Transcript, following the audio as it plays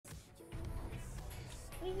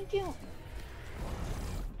are you doing?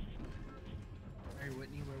 Hey,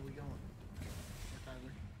 Whitney, where are we going?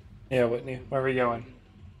 Tyler? Yeah, Whitney, where are we going?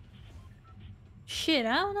 Shit,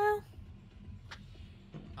 I don't know.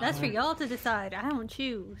 That's for y'all to decide. I don't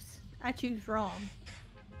choose. I choose wrong.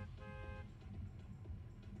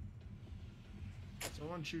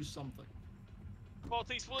 Someone choose something.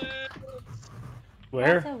 Multi-split!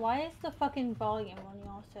 Where? Also, why is the fucking volume on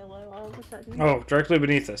y'all so low all of a sudden? Oh, directly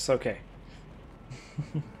beneath us. Okay.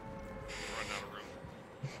 Run out of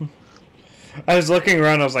room. I was looking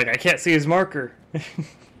around. I was like, I can't see his marker.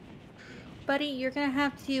 Buddy, you're gonna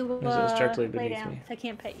have to was directly lay beneath down. me. I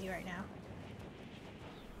can't pet you right now.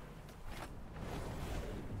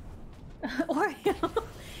 Oreo,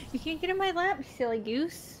 you can't get in my lap, you silly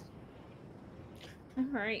goose.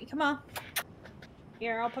 Alright, come on.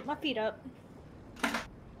 Here, I'll put my feet up.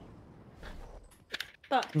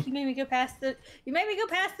 Fuck, you made me go past the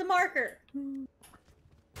marker.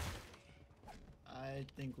 I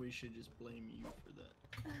think we should just blame you for that.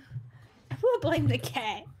 I will blame the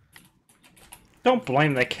cat. Don't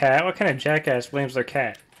blame the cat. What kind of jackass blames their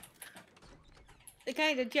cat? The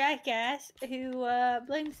kind of jackass who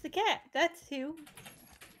blames the cat. That's who.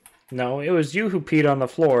 No, it was you who peed on the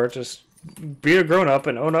floor. Just be a grown-up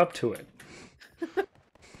and own up to it.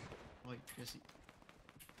 Wait, Jesse.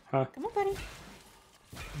 Huh? Come on, buddy.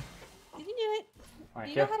 You can do it. Right,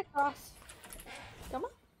 You yeah. know how to cross. Come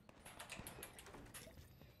on.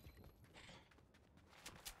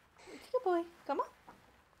 Good boy. Come on.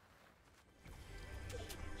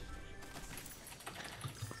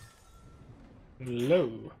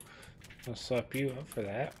 Hello. I'll swap you up for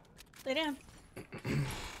that. Lay down.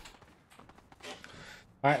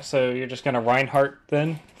 Alright, so you're just gonna Reinhardt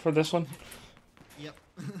then for this one? Yep.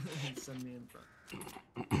 Send me in front.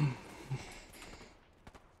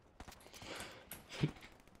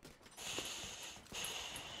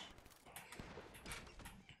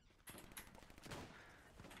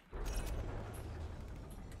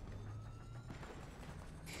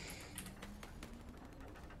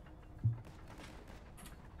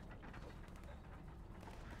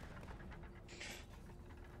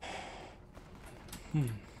 Are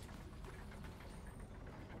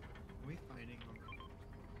we fighting already?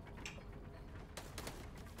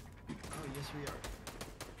 Oh, yes we are.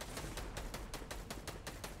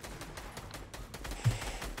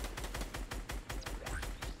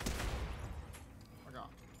 Fuck off.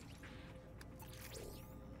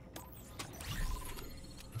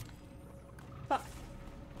 Fuck.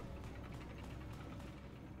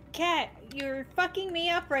 Cat, you're fucking me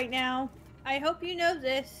up right now. I hope you know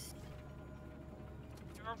this.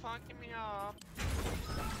 You're fucking me up.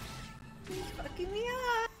 You're fucking me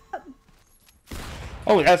up.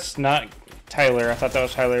 Oh, that's not Tyler. I thought that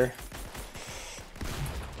was Tyler.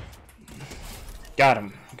 Got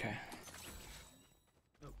him. Okay.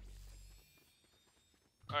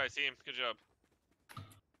 Alright, team, good job.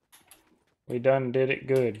 We done did it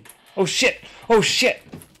good. Oh shit! Oh shit!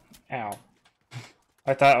 Ow.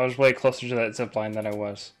 I thought I was way closer to that zip line than I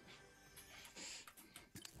was.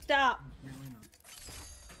 Stop. Really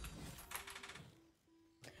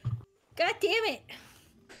not. God damn it.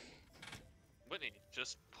 Whitney,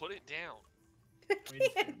 just put it down. I Wait a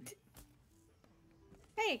can't. second.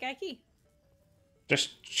 Hey, got a key.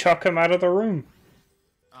 Just chuck him out of the room.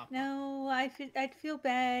 No, I'd feel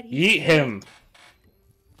bad. Yeet him.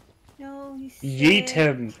 No, he's Yeet sick.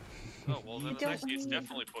 him. Oh, well, then the don't next case need-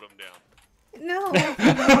 definitely put him down. No.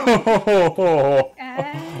 Oh.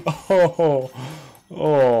 Ass. Oh.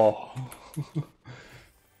 Oh.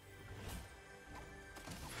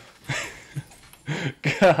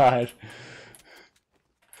 God.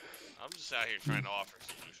 I'm just out here trying to offer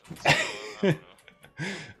solutions. So,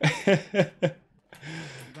 I don't know.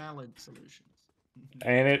 Valid solutions.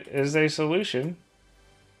 And it is a solution.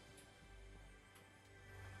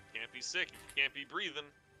 Can't be sick if you can't be breathing.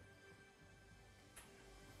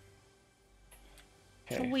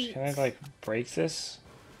 Okay, Sweet. can I like break this?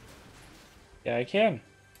 Yeah, I can.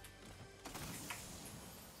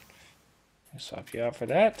 I'll swap you out for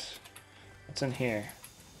that. What's in here?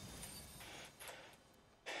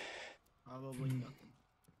 Probably nothing.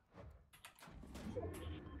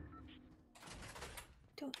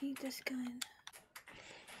 Don't need this gun.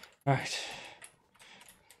 Alright.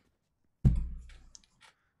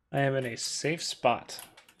 I am in a safe spot.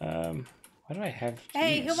 Why do I have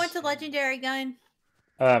Hey, these? who wants a legendary gun?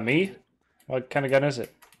 Me? What kind of gun is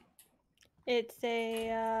it? It's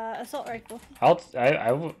a assault rifle. I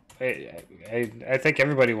think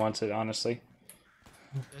everybody wants it, honestly.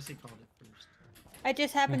 Jesse called it first. I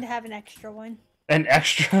just happen to have an extra one. An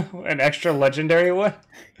extra legendary one?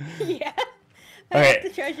 Yeah. I Okay, got the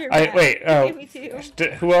treasure back. wait. Give me two.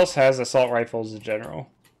 Who else has assault rifles in general?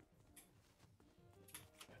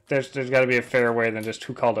 There's got to be a fairer way than just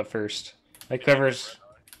who called it first. Like whoever's.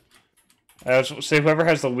 I was say whoever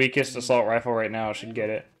has the weakest assault rifle right now should get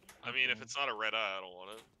it. I mean, if it's not a red eye, I don't want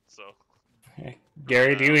it. So. Okay.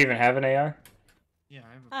 Gary, do you even have an AR? Yeah,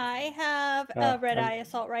 I have a red eye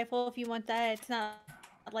assault rifle. If you want that, it's not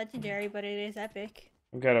legendary, but it is epic.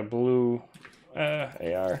 I've got a blue AR. I mean,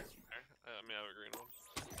 I have a green one.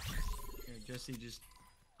 Here, Jesse, just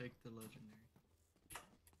take the legendary.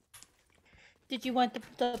 Did you want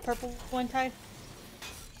the purple one, Ty?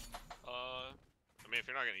 I mean, if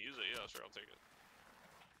you're not gonna use it, yeah, sure, I'll take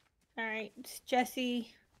it. Alright,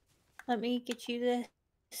 Jesse, let me get you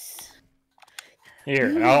this.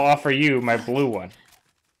 Here, I'll offer you my blue one.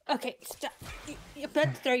 Okay, stop. You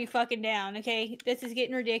about to throw you fucking down, okay? This is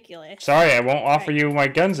getting ridiculous. Sorry, I won't offer you my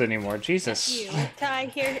guns anymore. Jesus. You. Ty,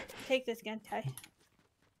 here, take this gun, Ty.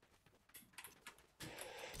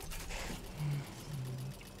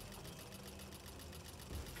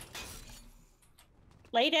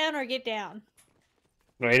 Lay down or get down?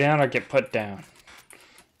 Lay down or get put down.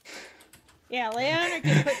 Yeah, lay down or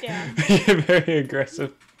get put down. You're very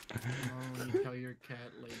aggressive. Oh, you tell your cat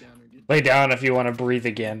lay down or get. Lay down if you want to breathe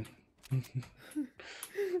again.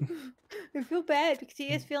 I feel bad because he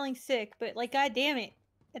is feeling sick, but like, god damn it,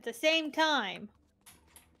 at the same time.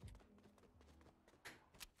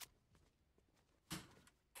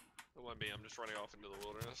 Don't mind me, I'm just running off into the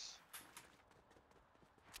wilderness.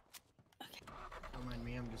 Don't mind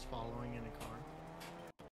me, I'm just following in a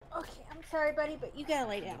car. Okay, I'm sorry, buddy, but you gotta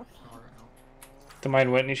lay down. Car out. Don't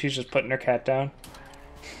mind Whitney, she's just putting her cat down.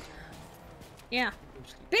 Yeah.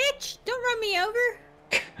 Bitch, don't run me over.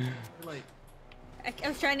 Like, I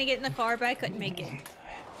was trying to get in the car, but I couldn't make it.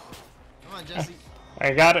 come on, Jesse.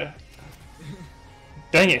 I got it.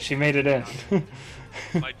 Dang it, she made it in.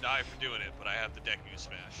 Might die for doing it, but I have the deck you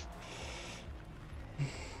smash.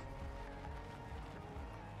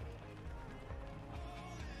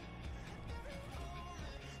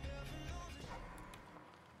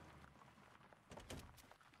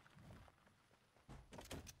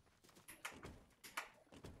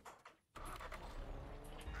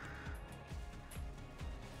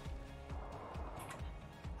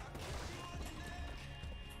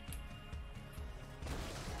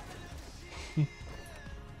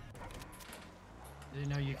 Didn't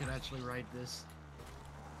know you could actually write this.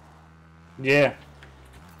 Yeah.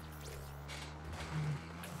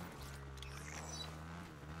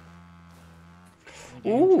 The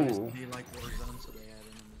game tries Ooh. to be like Warzone, so they add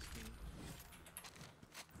it in this game.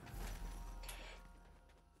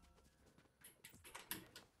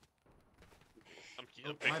 I'm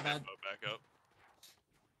Oh, picking my that bad. boat back up.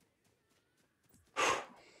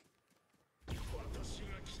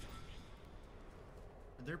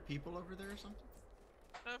 Are there people over there or something?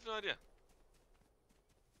 I have no idea.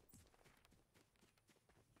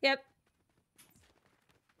 Yep.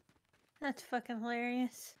 That's fucking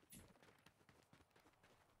hilarious.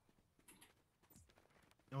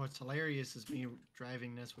 No, what's hilarious is me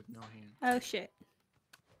driving this with no hand. Oh shit.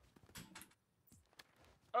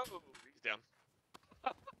 Oh, he's down.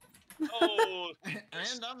 Oh,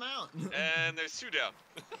 And I'm out. and there's two down.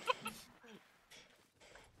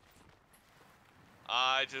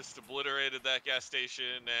 I just obliterated that gas station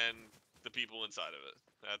and the people inside of it.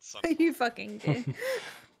 That's something. You fucking did.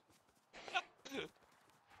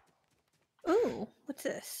 Ooh, what's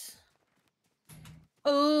this?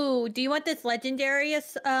 Ooh, do you want this legendary red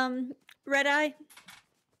eye? Everyone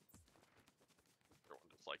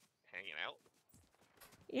just like hanging out.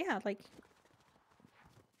 Yeah, like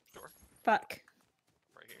Sure. fuck.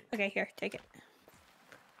 Right here. Okay, here, take it.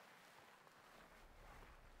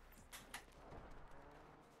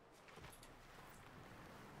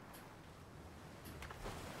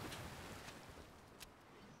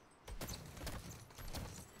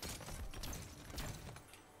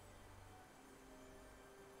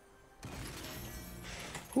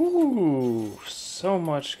 Ooh, so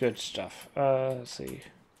much good stuff. Let's see.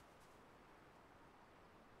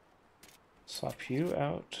 Swap you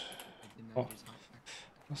out. Oh.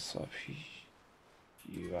 I'll swap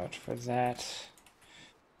you out for that.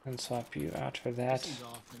 And swap you out for that. He's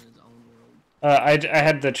off in his own world. I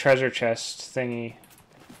had the treasure chest thingy.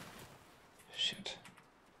 Shit.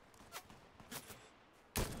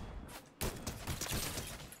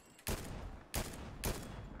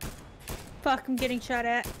 Fuck, I'm getting shot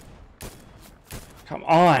at. Come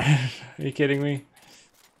on. Are you kidding me?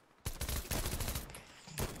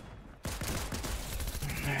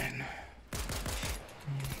 Man.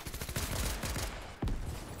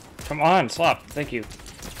 Come on, swap. Thank you.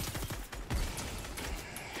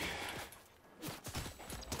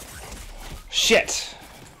 Shit!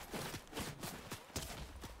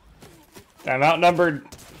 I'm outnumbered,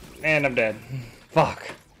 and I'm dead. Fuck.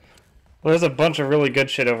 Well, there's a bunch of really good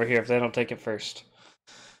shit over here if they don't take it first.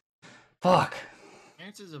 Fuck.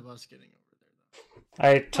 Chances of us getting over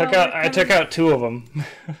there, though. I took out 2 of them.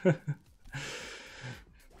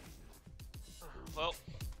 Well,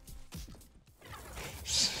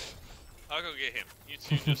 I'll go get him. You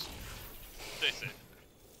two just stay safe.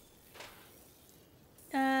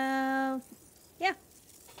 Yeah.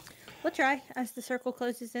 We'll try as the circle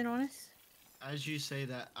closes in on us. As you say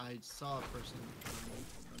that, I saw a person.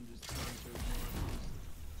 I'm just trying to ignore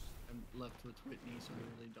it. I'm left with Whitney, so I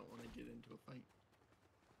really don't want to get into a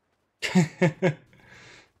fight.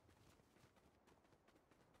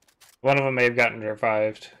 One of them may have gotten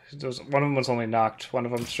revived. One of them was only knocked. One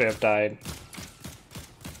of them straight up died.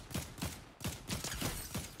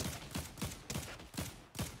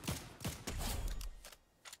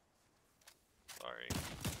 Sorry.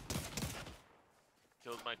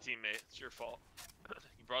 Killed my teammate. It's your fault.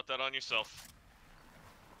 You brought that on yourself.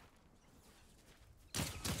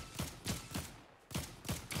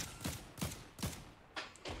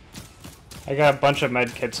 I got a bunch of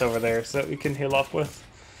med kits over there so that we can heal up with.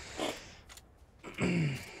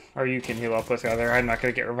 Or you can heal up with, rather. I'm not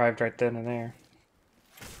gonna get revived right then and there.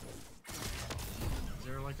 Is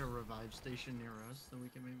there like a revive station near us that we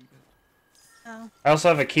can maybe get? Oh. I also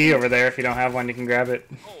have a key over there. If you don't have one, you can grab it.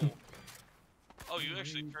 Oh. Oh, you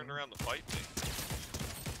actually turned around to fight me.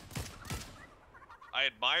 I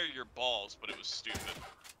admire your balls, but it was stupid.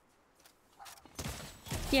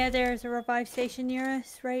 Yeah, there's a revive station near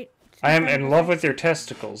us, right? I am in love with your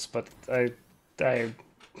testicles, but I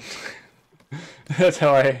that's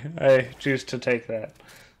how I choose to take that.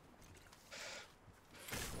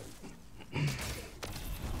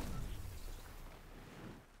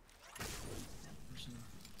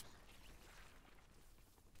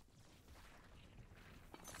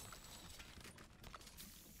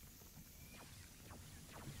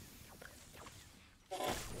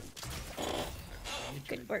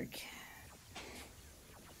 Good work.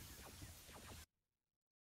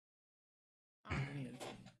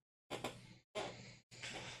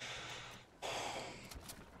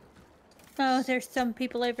 Oh, there's some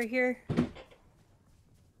people over here.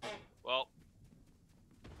 Well,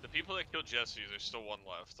 the people that killed Jesse, there's still one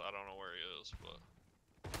left. I don't know where he is, but...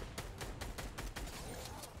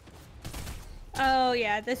 Oh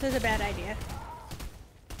yeah, this was a bad idea.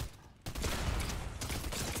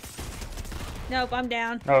 Nope, I'm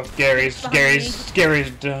down. Oh, Gary's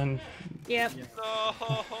done. Yep. No!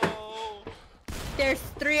 There's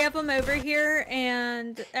 3 of them over here,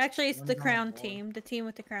 and actually it's the crown team, the team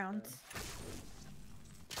with the crowns.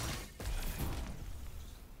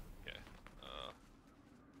 Okay.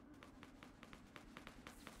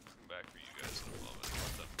 Come back for you guys in a moment.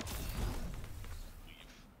 Let them leave.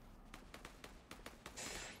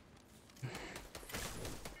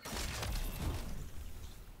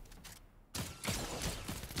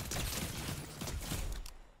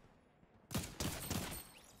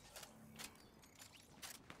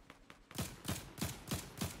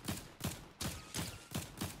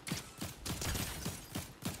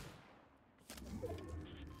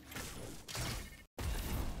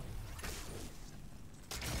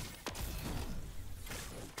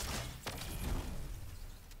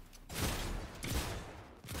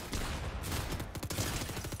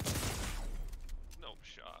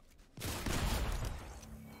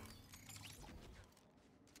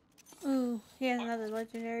 Ooh, he has another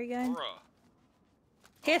legendary gun. Bruh.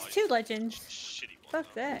 He has Oh, 2 legends. Shitty one.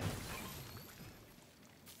 Fuck that.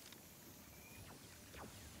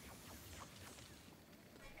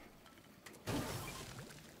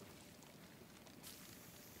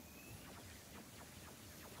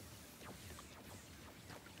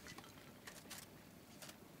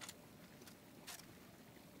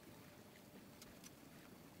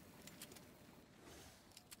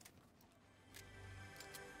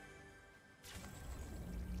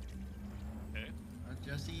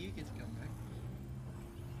 Jesse, you get to come back.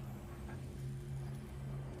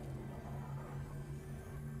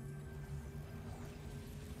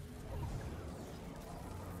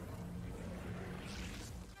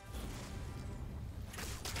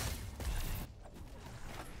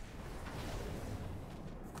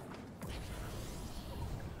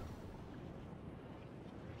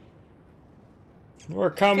 We're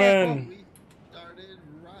coming! We started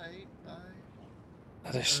right by...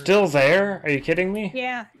 Oh, they're still there? Are you kidding me?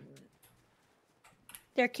 Yeah.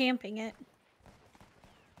 They're camping it.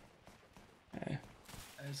 Okay.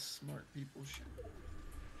 As smart people should.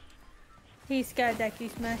 He's got that Q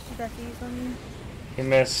smash he's about to use on you. He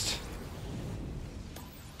missed.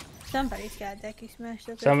 Somebody's got a Deku Smash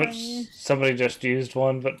that they're trying to use. Somebody just used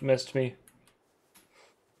one but missed me.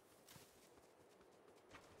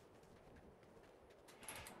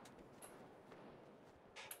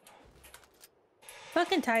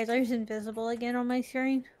 Fucking Tyler's invisible again on my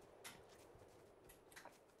screen.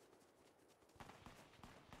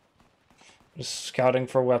 Just scouting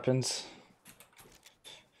for weapons.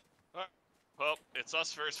 Well, it's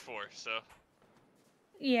us versus 4, so.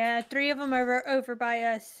 Yeah, 3 of them over by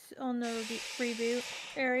us on the reboot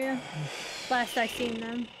area. Last I seen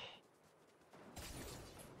them.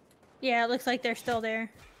 Yeah, it looks like they're still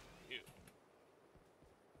there.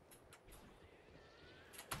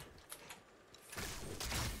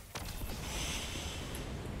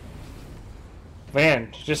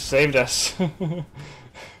 Man, just saved us.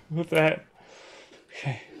 With that.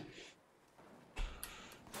 Okay.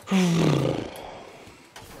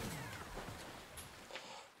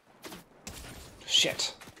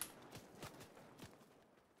 Shit.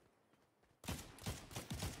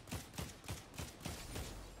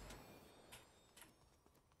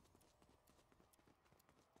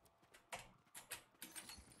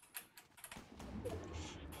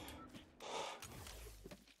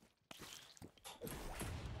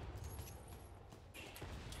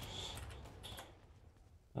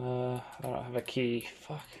 I don't have a key.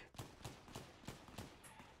 Fuck.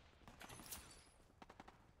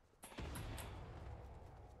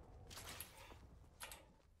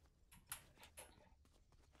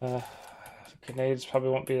 Grenades probably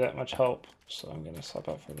won't be that much help, so I'm gonna swap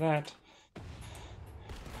out for that.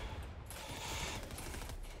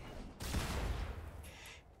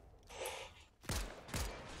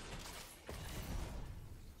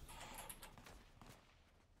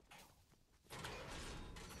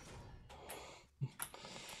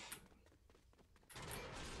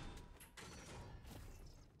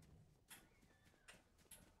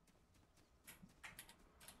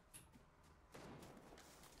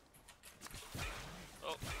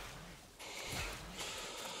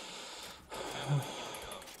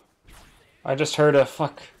 I just heard a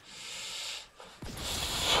fuck.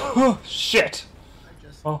 Oh, shit.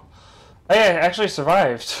 Oh, I actually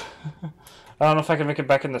survived. I don't know if I can make it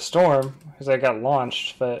back in the storm because I got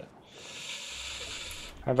launched, but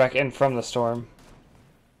I'm back in from the storm.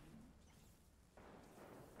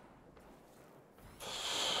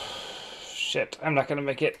 Shit, I'm not gonna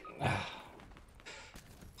make it. And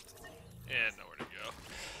nowhere to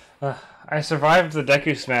go. I survived the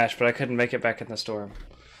Deku Smash, but I couldn't make it back in the storm.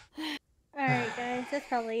 Alright guys, that's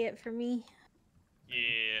probably it for me.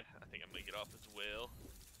 Yeah, I think I'm gonna get off as well.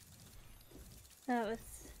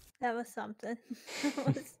 That was something.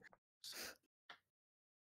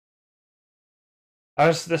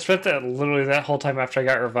 I spent literally that whole time after I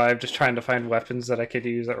got revived just trying to find weapons that I could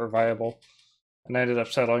use that were viable. And I ended up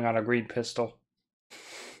settling on a green pistol.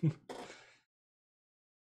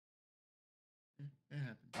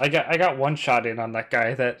 I got one shot in on that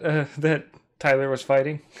guy that Tyler was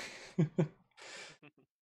fighting.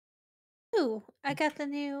 Ooh, I got the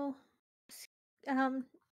new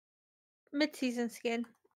mid-season skin.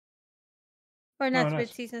 Or not the nice.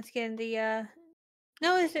 mid-season skin, the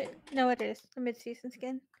no, is it? No, it is the mid-season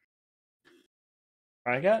skin.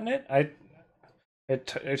 I gotten it? Are you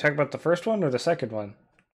talking about the first one or the second one?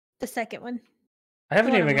 The second one. I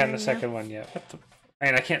haven't What even am I gotten the in now? second one yet. What the?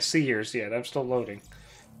 I can't see yours yet. I'm still loading.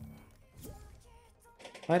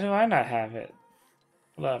 Why do I not have it?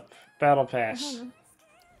 Hold up. Battle Pass.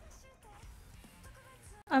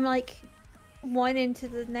 I'm like 1 into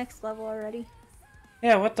the next level already.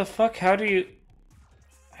 Yeah, what the fuck? How do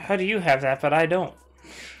you have that, but I don't?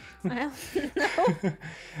 I don't know.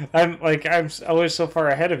 I'm always so far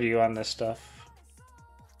ahead of you on this stuff.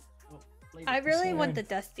 I really want the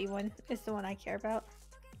Dusty one. Is the one I care about.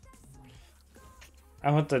 I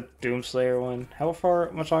want the Doomslayer one.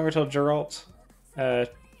 Much longer till Geralt?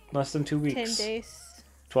 Less than 2 weeks. 10 days.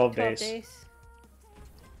 12 days.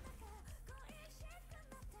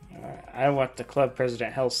 I want the Club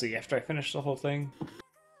President Halsey after I finish the whole thing.